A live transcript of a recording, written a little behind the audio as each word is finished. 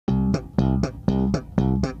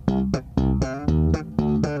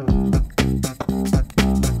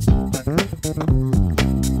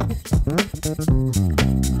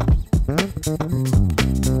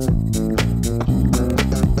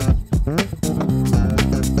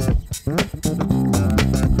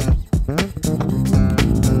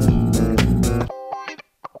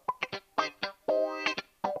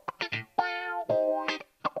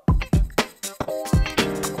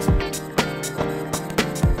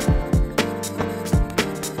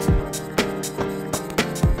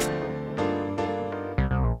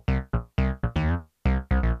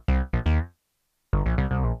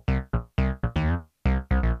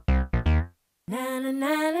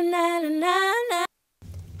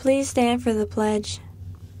Please stand for the pledge.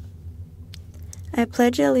 I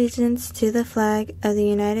pledge allegiance to the flag of the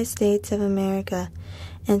United States of America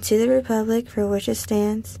and to the republic for which it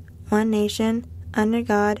stands, one nation, under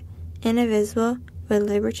God, indivisible, with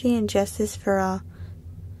liberty and justice for all.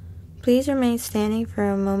 Please remain standing for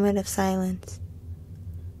a moment of silence.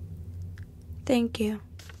 Thank you.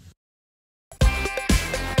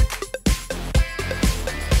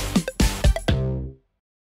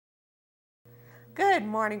 Good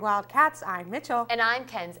morning, Wildcats. I'm Mitchell. And I'm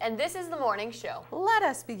Kenz, and this is the morning show. Let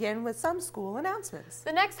us begin with some school announcements.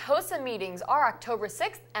 The next HOSA meetings are October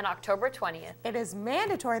 6th and October 20th. It is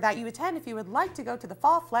mandatory that you attend if you would like to go to the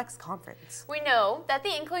Fall Flex Conference. We know that the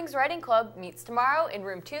Inklings Writing Club meets tomorrow in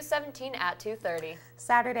room 217 at 2:30.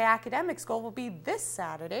 Saturday Academic School will be this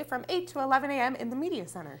Saturday from 8 to 11 a.m. in the Media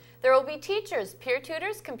Center. There will be teachers, peer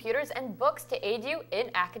tutors, computers, and books to aid you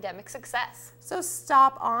in academic success. So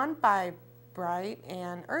stop on by bright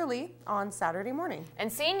and early on Saturday morning.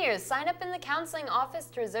 And seniors, sign up in the counseling office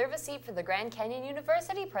to reserve a seat for the Grand Canyon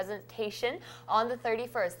University presentation on the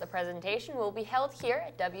 31st. The presentation will be held here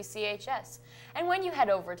at WCHS. And when you head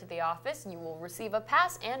over to the office, you will receive a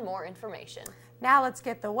pass and more information. Now let's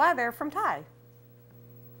get the weather from Ty.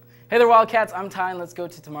 Hey there, Wildcats. I'm Ty, and let's go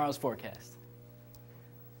to tomorrow's forecast.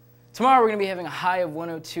 Tomorrow we're going to be having a high of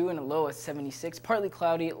 102 and a low of 76, partly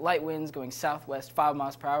cloudy, light winds going southwest 5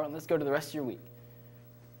 miles per hour, and let's go to the rest of your week.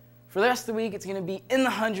 For the rest of the week, it's going to be in the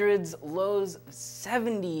hundreds, lows of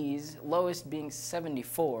 70s, lowest being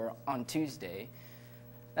 74 on Tuesday.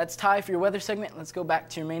 That's Ty for your weather segment. Let's go back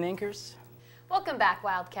to your main anchors. Welcome back,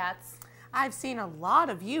 Wildcats. I've seen a lot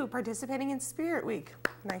of you participating in Spirit Week.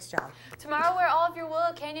 Nice job. Tomorrow, wear all of your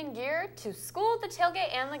Willow Canyon gear to school, the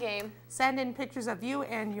tailgate, and the game. Send in pictures of you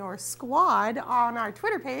and your squad on our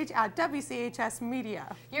Twitter page at WCHS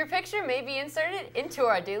Media. Your picture may be inserted into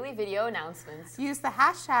our daily video announcements. Use the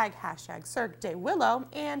hashtag #CirqueDayWillow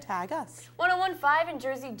and tag us. 1015 and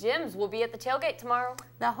Jersey Gyms will be at the tailgate tomorrow.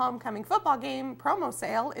 The homecoming football game promo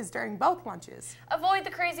sale is during both lunches. Avoid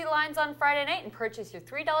the crazy lines on Friday night and purchase your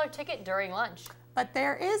 $3 ticket during lunch. But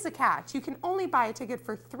there is a catch. You can only buy a ticket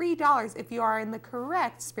for $3 if you are in the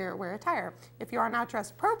correct Spirit Wear attire. If you are not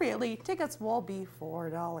dressed appropriately, tickets will be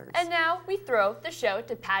 $4. And now we throw the show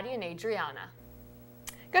to Patty and Adriana.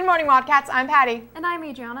 Good morning, Wildcats. I'm Patty. And I'm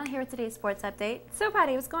Adriana, here with today's sports update. So,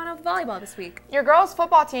 Patty, what's going on with volleyball this week? Your girls'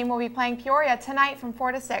 football team will be playing Peoria tonight from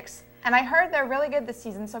 4 to 6. And I heard they're really good this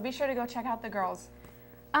season, so be sure to go check out the girls.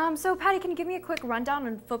 So, Patty, can you give me a quick rundown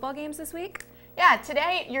on football games this week? Yeah,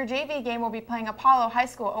 today your JV game will be playing Apollo High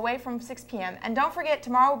School away from 6 p.m. And don't forget,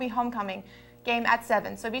 tomorrow will be homecoming game at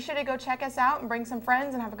 7. So be sure to go check us out and bring some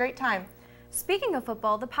friends and have a great time. Speaking of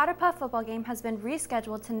football, the Powder Puff football game has been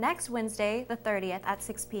rescheduled to next Wednesday, the 30th at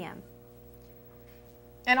 6 p.m.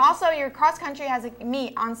 And also, your cross country has a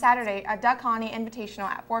meet on Saturday at Duck Honey Invitational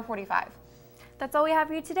at 4:45. That's all we have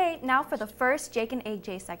for you today. Now for the first Jake and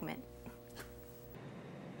AJ segment.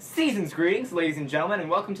 Season's greetings, ladies and gentlemen, and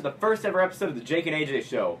welcome to the first ever episode of the Jake and AJ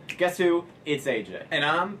Show. Guess who? It's AJ. And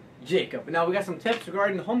I'm Jacob. Now we got some tips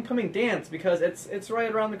regarding the homecoming dance because it's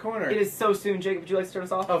right around the corner. It is so soon, Jacob. Would you like to start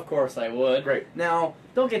us off? Of course I would. Great. Now,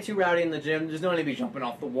 don't get too rowdy in the gym. There's no need to be jumping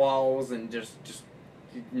off the walls and just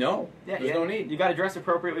no. Yeah, there's no need. You got to dress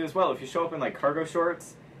appropriately as well. If you show up in like cargo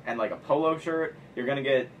shorts and like a polo shirt, you're gonna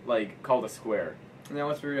get like called a square. Now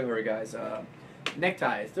let's be real here, guys.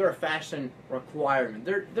 Neckties, they're a fashion requirement.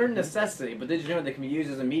 They're a necessity, but did you know they can be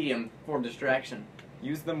used as a medium for distraction?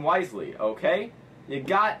 Use them wisely, okay? You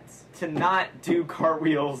got to not do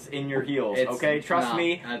cartwheels in your heels, okay? Trust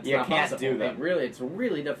me, you can't do them. It's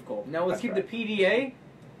really difficult. Now let's keep right. the PDA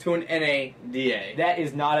to an NADA. That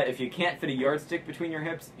is not a, if you can't fit a yardstick between your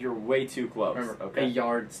hips, you're way too close. Remember, okay? a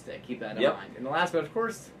yardstick. Keep that in mind. And the last but of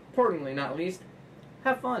course, importantly not least,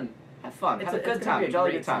 have fun. Have fun. Have a good time. A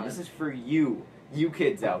jolly good time. This is for you. You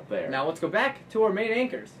kids out there. Now let's go back to our main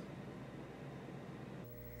anchors.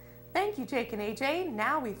 Thank you, Jake and AJ.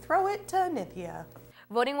 Now we throw it to Nithya.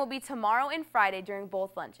 Voting will be tomorrow and Friday during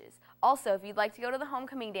both lunches. Also, if you'd like to go to the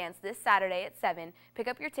homecoming dance this Saturday at 7, pick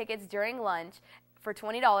up your tickets during lunch for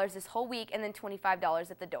 $20 this whole week and then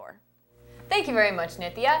 $25 at the door. Thank you very much,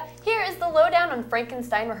 Nithya. Here is the lowdown on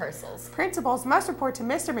Frankenstein rehearsals. Principals must report to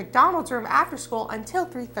Mr. McDonald's room after school until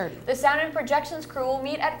 3:30. The sound and projections crew will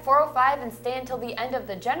meet at 4:05 and stay until the end of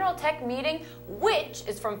the general tech meeting, which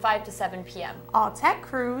is from 5 to 7 p.m. All tech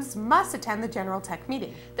crews must attend the general tech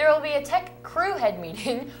meeting. There will be a tech crew head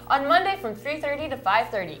meeting on Monday from 3:30 to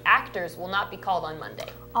 5:30. Actors will not be called on Monday.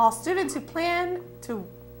 All students who plan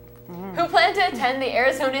to attend the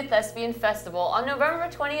Arizona Thespian Festival on November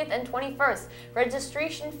 20th and 21st.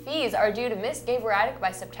 Registration fees are due to Miss Gabriadic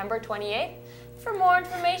by September 28th. For more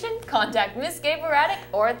information, contact Miss Gabriadic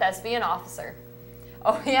or a thespian officer.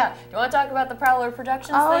 Oh yeah, do you want to talk about the Prowler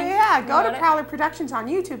Productions Oh thing? yeah, go to Prowler Productions on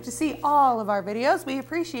YouTube to see all of our videos. We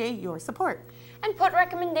appreciate your support. And put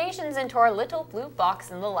recommendations into our little blue box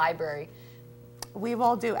in the library. We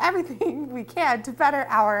will do everything we can to better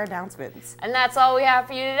our announcements. And that's all we have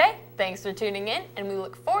for you today. Thanks for tuning in, and we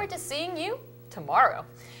look forward to seeing you tomorrow.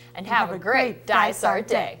 And have a great Dysart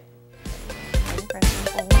day.